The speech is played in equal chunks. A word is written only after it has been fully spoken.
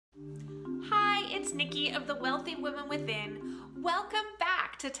it's Nikki of the Wealthy Women Within. Welcome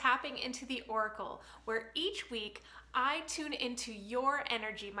back to Tapping into the Oracle, where each week I tune into your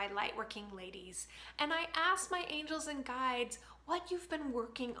energy, my lightworking ladies, and I ask my angels and guides what you've been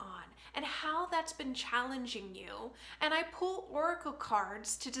working on and how that's been challenging you. And I pull oracle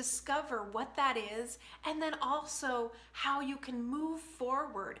cards to discover what that is, and then also how you can move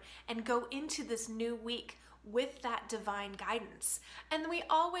forward and go into this new week with that divine guidance. And we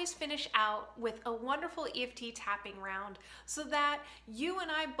always finish out with a wonderful EFT tapping round so that you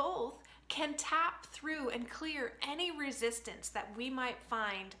and I both can tap through and clear any resistance that we might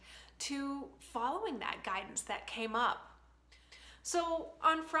find to following that guidance that came up. So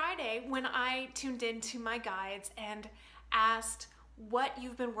on Friday, when I tuned into my guides and asked what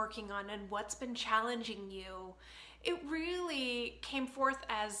you've been working on and what's been challenging you, it really came forth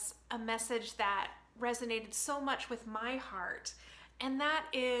as a message that resonated so much with my heart, and that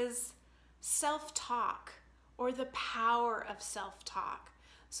is self-talk, or the power of self-talk.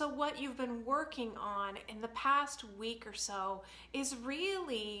 So what you've been working on in the past week or so is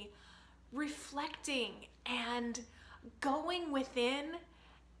really reflecting and going within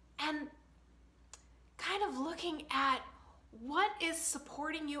and kind of looking at what is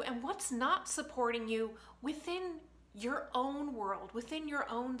supporting you and what's not supporting you within your own world, within your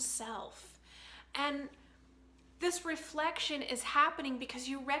own self. And this reflection is happening because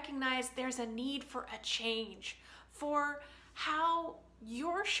you recognize there's a need for a change, for how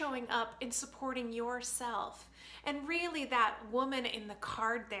you're showing up in supporting yourself. And really that woman in the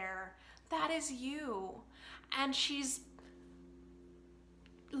card there, that is you. And she's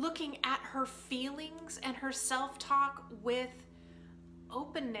looking at her feelings and her self-talk with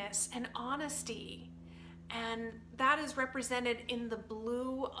openness and honesty. And that is represented in the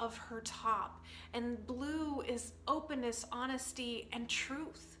blue of her top. And blue is openness, honesty, and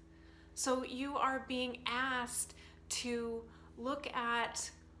truth. So you are being asked to look at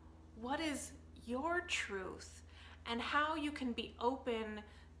what is your truth and how you can be open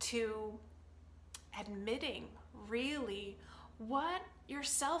to admitting really what your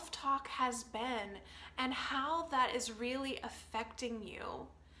self-talk has been and how that is really affecting you,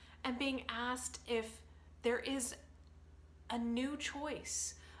 and being asked if there is a new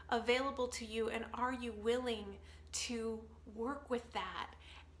choice available to you, and are you willing to work with that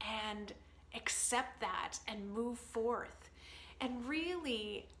and accept that and move forth? And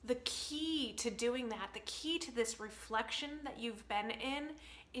really the key to doing that, the key to this reflection that you've been in,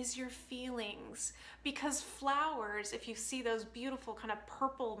 is your feelings. Because flowers, if you see those beautiful kind of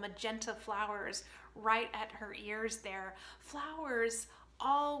purple magenta flowers right at her ears there, flowers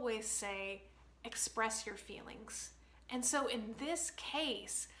always say, express your feelings. And so in this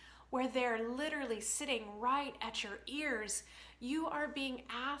case, where they're literally sitting right at your ears, you are being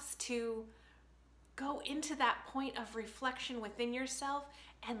asked to go into that point of reflection within yourself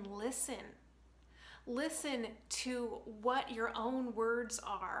and listen. Listen to what your own words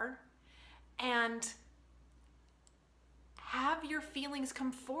are and have your feelings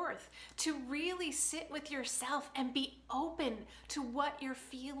come forth, to really sit with yourself and be open to what your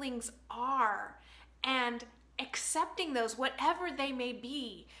feelings are and accepting those, whatever they may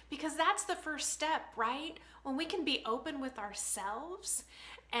be, because that's the first step, right? When we can be open with ourselves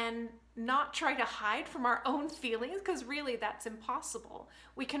and not try to hide from our own feelings, because really that's impossible.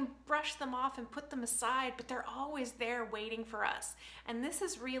 We can brush them off and put them aside, but they're always there waiting for us. And this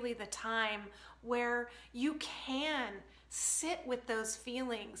is really the time where you can sit with those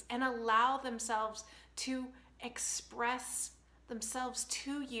feelings and allow themselves to express themselves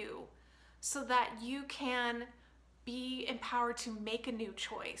to you, so that you can be empowered to make a new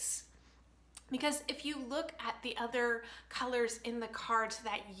choice. Because if you look at the other colors in the cards,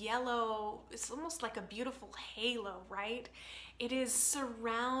 that yellow, it's almost like a beautiful halo, right? It is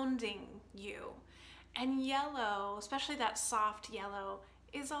surrounding you. And yellow, especially that soft yellow,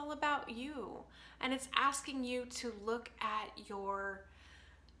 is all about you. And it's asking you to look at your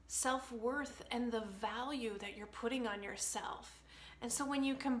self-worth and the value that you're putting on yourself. And so when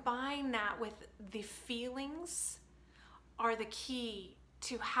you combine that with the feelings are the key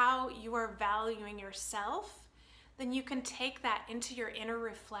to how you are valuing yourself, then you can take that into your inner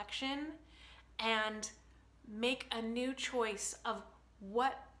reflection and make a new choice of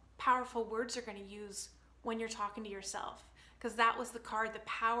what powerful words you're going to use when you're talking to yourself. Because that was the card, the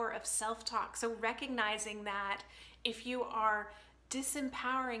power of self-talk. So recognizing that if you are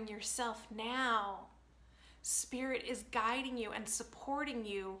disempowering yourself now, Spirit is guiding you and supporting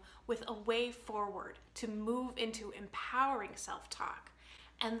you with a way forward to move into empowering self-talk.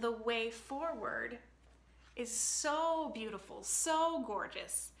 And the way forward is so beautiful, so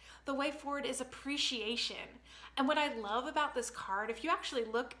gorgeous. The way forward is appreciation. And what I love about this card, if you actually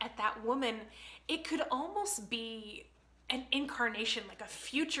look at that woman, it could almost be an incarnation, like a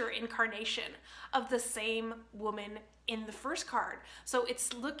future incarnation of the same woman in the first card. So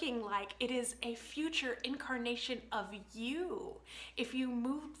it's looking like it is a future incarnation of you if you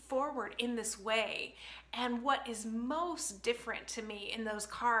move forward in this way. And what is most different to me in those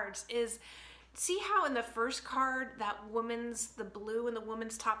cards is, see how in the first card, that woman's, the blue in the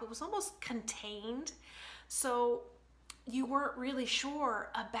woman's top, it was almost contained. So you weren't really sure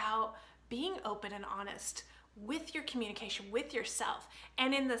about being open and honest with your communication with yourself.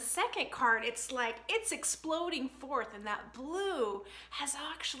 And in the second card, it's like it's exploding forth, and that blue has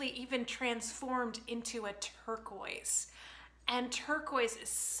actually even transformed into a turquoise. And turquoise is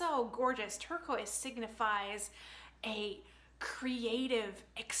so gorgeous. Turquoise signifies a creative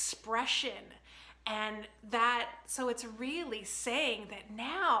expression. And that, so it's really saying that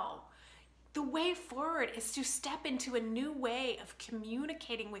now the way forward is to step into a new way of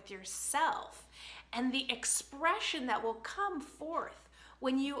communicating with yourself, and the expression that will come forth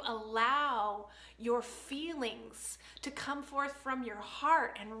when you allow your feelings to come forth from your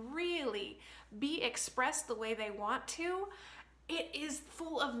heart and really be expressed the way they want to. It is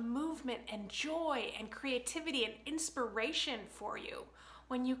full of movement and joy and creativity and inspiration for you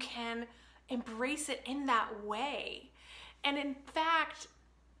when you can embrace it in that way. And in fact,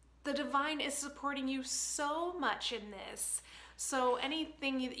 the divine is supporting you so much in this. So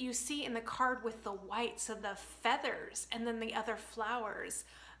anything that you see in the card with the white, so the feathers and then the other flowers,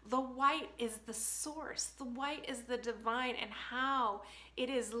 the white is the source. The white is the divine, and how it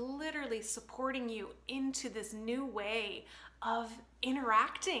is literally supporting you into this new way of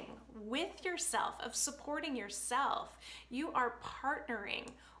interacting with yourself, of supporting yourself. You are partnering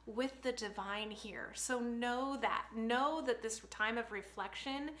with the divine here. So know that this time of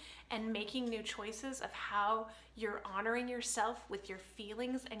reflection and making new choices of how you're honoring yourself with your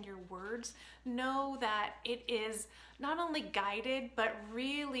feelings and your words, know that it is not only guided, but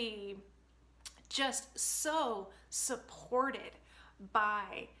really just so supported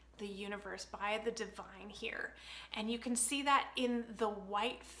by the universe, by the divine here. And you can see that in the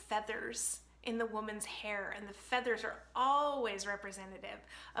white feathers in the woman's hair, and the feathers are always representative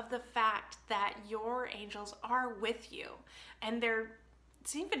of the fact that your angels are with you, and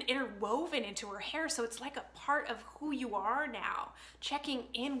it's even interwoven into her hair, so it's like a part of who you are now. Checking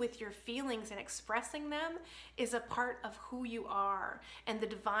in with your feelings and expressing them is a part of who you are, and the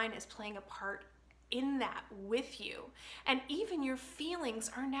divine is playing a part in that with you. And even your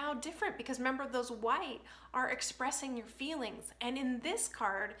feelings are now different, because remember, those white are expressing your feelings. And in this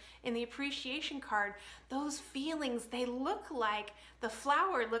card, in the appreciation card, those feelings, they look like, the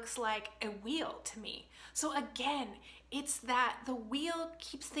flower looks like a wheel to me. So again, it's that the wheel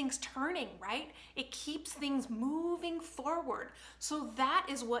keeps things turning, right? It keeps things moving forward. So that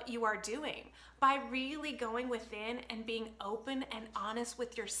is what you are doing. By really going within and being open and honest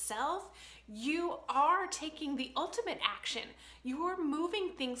with yourself, you are taking the ultimate action. You are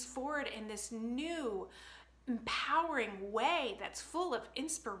moving things forward in this new, empowering way that's full of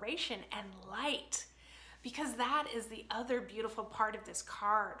inspiration and light. Because that is the other beautiful part of this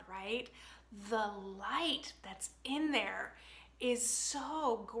card, right? The light that's in there is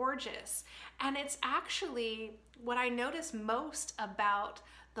so gorgeous. And it's actually, what I notice most about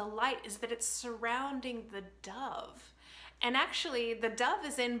the light is that it's surrounding the dove. And actually, the dove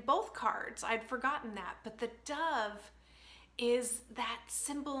is in both cards. I'd forgotten that. But the dove is that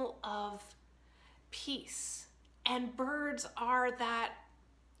symbol of peace. And birds are that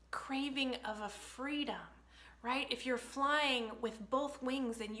craving of a freedom, right? If you're flying with both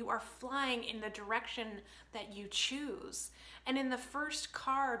wings, then you are flying in the direction that you choose. And in the first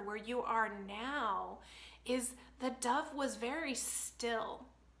card, where you are now, is the dove was very still.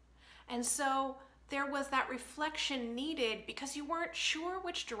 And so there was that reflection needed, because you weren't sure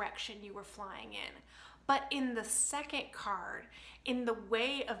which direction you were flying in. But in the second card, in the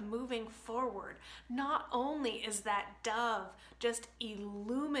way of moving forward, not only is that dove just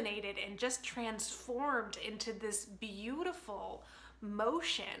illuminated and just transformed into this beautiful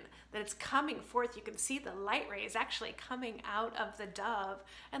motion that it's coming forth. You can see the light ray is actually coming out of the dove,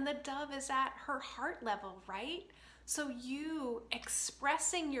 and the dove is at her heart level, right? So you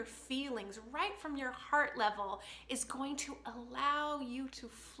expressing your feelings right from your heart level is going to allow you to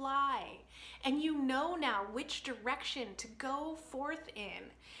fly. And you know now which direction to go forth in.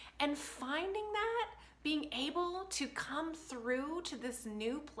 And finding that, being able to come through to this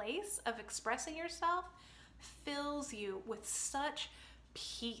new place of expressing yourself, fills you with such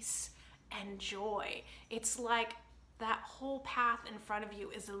peace and joy. It's like that whole path in front of you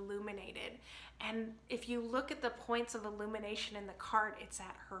is illuminated. And if you look at the points of illumination in the card, it's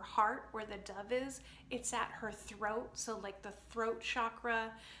at her heart where the dove is. It's at her throat, so like the throat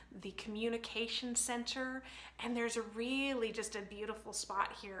chakra, the communication center, and there's a really just a beautiful spot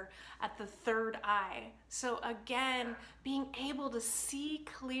here at the third eye. So again, being able to see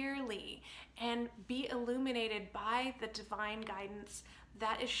clearly and be illuminated by the divine guidance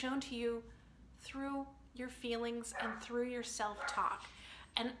that is shown to you through your feelings and through your self-talk.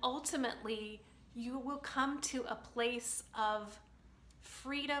 And ultimately, you will come to a place of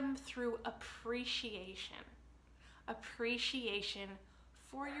freedom through appreciation. Appreciation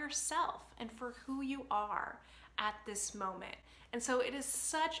for yourself and for who you are at this moment. And so it is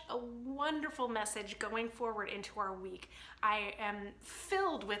such a wonderful message going forward into our week. I am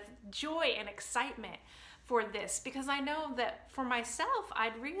filled with joy and excitement for this because I know that for myself,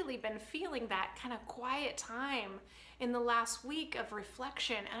 I'd really been feeling that kind of quiet time in the last week of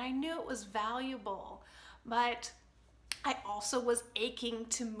reflection, and I knew it was valuable, but I also was aching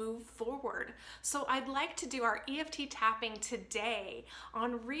to move forward. So I'd like to do our EFT tapping today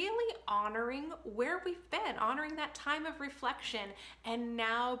on really honoring where we've been, honoring that time of reflection, and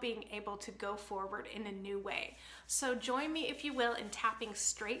now being able to go forward in a new way. So join me, if you will, in tapping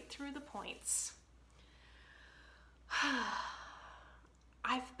straight through the points.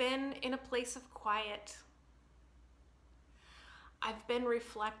 I've been in a place of quiet. I've been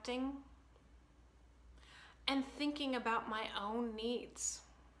reflecting and thinking about my own needs.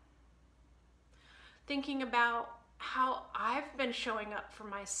 Thinking about how I've been showing up for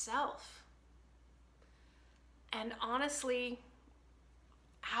myself. And honestly,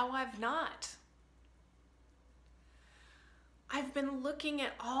 how I've not. I've been looking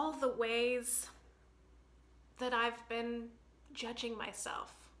at all the ways that I've been judging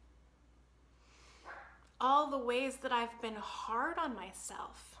myself. All the ways that I've been hard on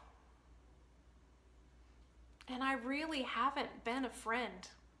myself. And I really haven't been a friend.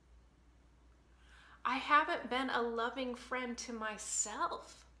 I haven't been a loving friend to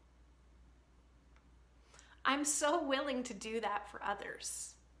myself. I'm so willing to do that for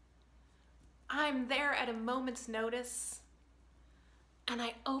others. I'm there at a moment's notice, and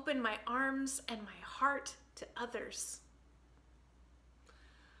I open my arms and my heart to others.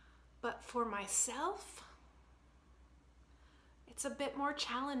 But for myself, it's a bit more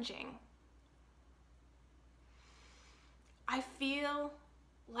challenging. I feel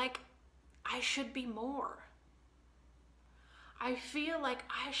like I should be more. I feel like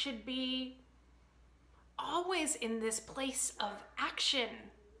I should be always in this place of action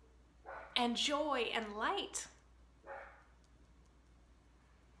and joy and light.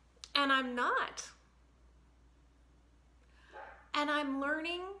 And I'm not. And I'm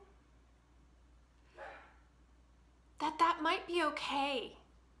learning that that might be okay.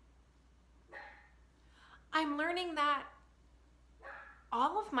 I'm learning that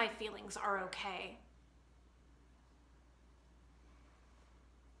all of my feelings are okay.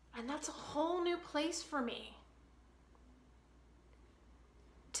 And that's a whole new place for me.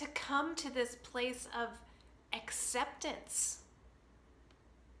 To come to this place of acceptance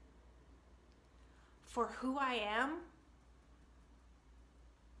for who I am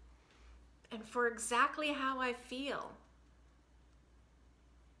and for exactly how I feel.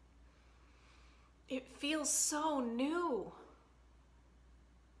 It feels so new.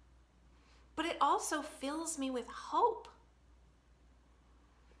 But it also fills me with hope.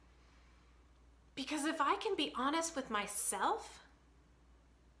 Because if I can be honest with myself,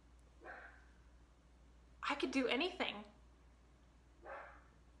 I could do anything.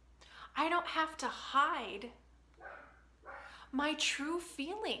 I don't have to hide my true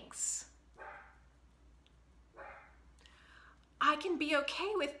feelings. I can be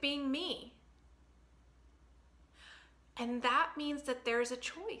okay with being me. And that means that there's a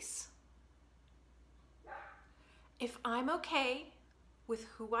choice. If I'm okay with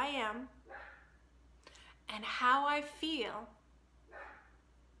who I am and how I feel,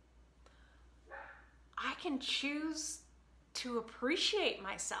 I can choose to appreciate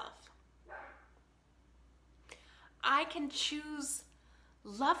myself. I can choose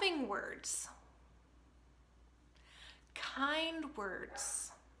loving words, kind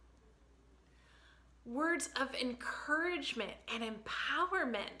words, words of encouragement and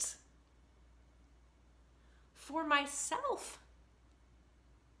empowerment for myself.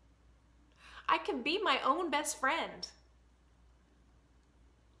 I can be my own best friend.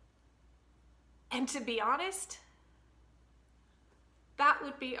 And to be honest, that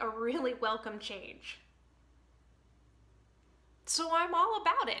would be a really welcome change. So I'm all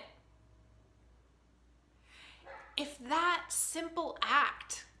about it. if that simple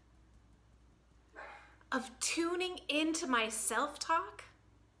act of tuning into my self-talk,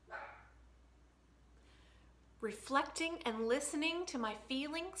 reflecting and listening to my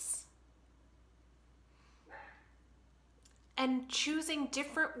feelings, and choosing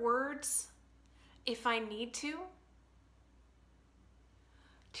different words if I need to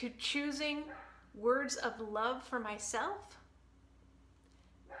choosing words of love for myself,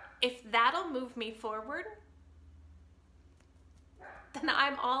 if that'll move me forward, then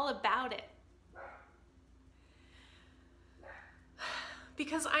I'm all about it.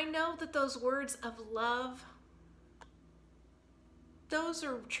 Because I know that those words of love, those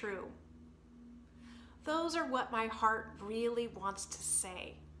are true. Those are what my heart really wants to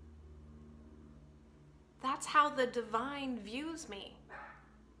say. That's how the divine views me.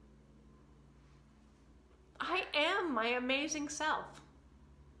 I am my amazing self.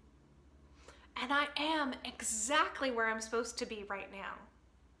 And I am exactly where I'm supposed to be right now.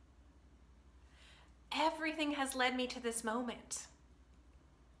 Everything has led me to this moment.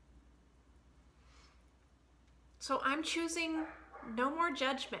 So I'm choosing no more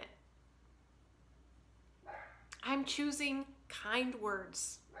judgment. I'm choosing kind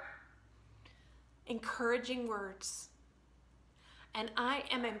words, encouraging words, and I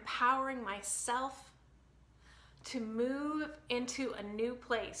am empowering myself to move into a new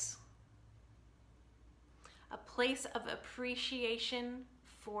place, a place of appreciation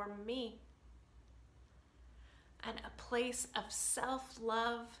for me, and a place of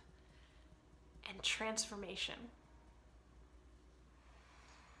self-love and transformation.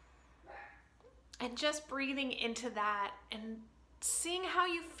 And just breathing into that and seeing how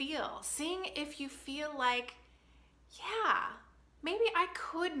you feel, seeing if you feel like, yeah, maybe I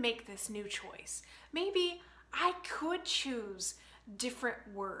could make this new choice. Maybe I could choose different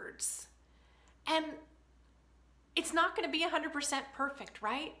words. And it's not going to be 100% perfect,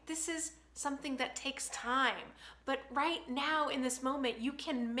 right? This is something that takes time. But right now in this moment, you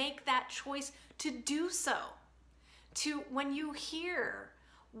can make that choice to do so. To when you hear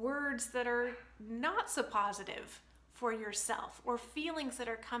words that are not so positive for yourself or feelings that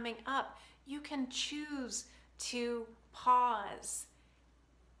are coming up, you can choose to pause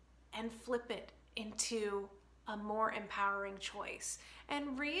and flip it into a more empowering choice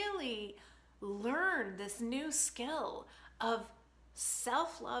and really learn this new skill of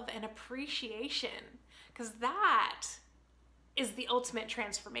self-love and appreciation, because that is the ultimate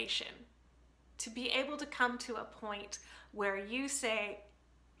transformation. To be able to come to a point where you say,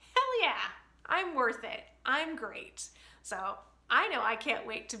 hell yeah, I'm worth it, I'm great. So I know I can't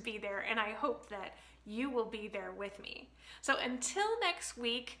wait to be there, and I hope that you will be there with me. So until next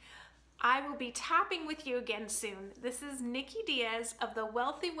week, I will be tapping with you again soon. This is Nikki Diaz of The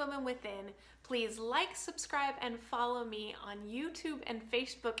Wealthy Woman Within. Please like, subscribe, and follow me on YouTube and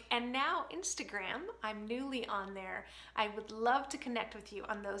Facebook, and now Instagram. I'm newly on there. I would love to connect with you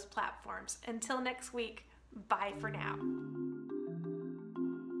on those platforms. Until next week, bye for now.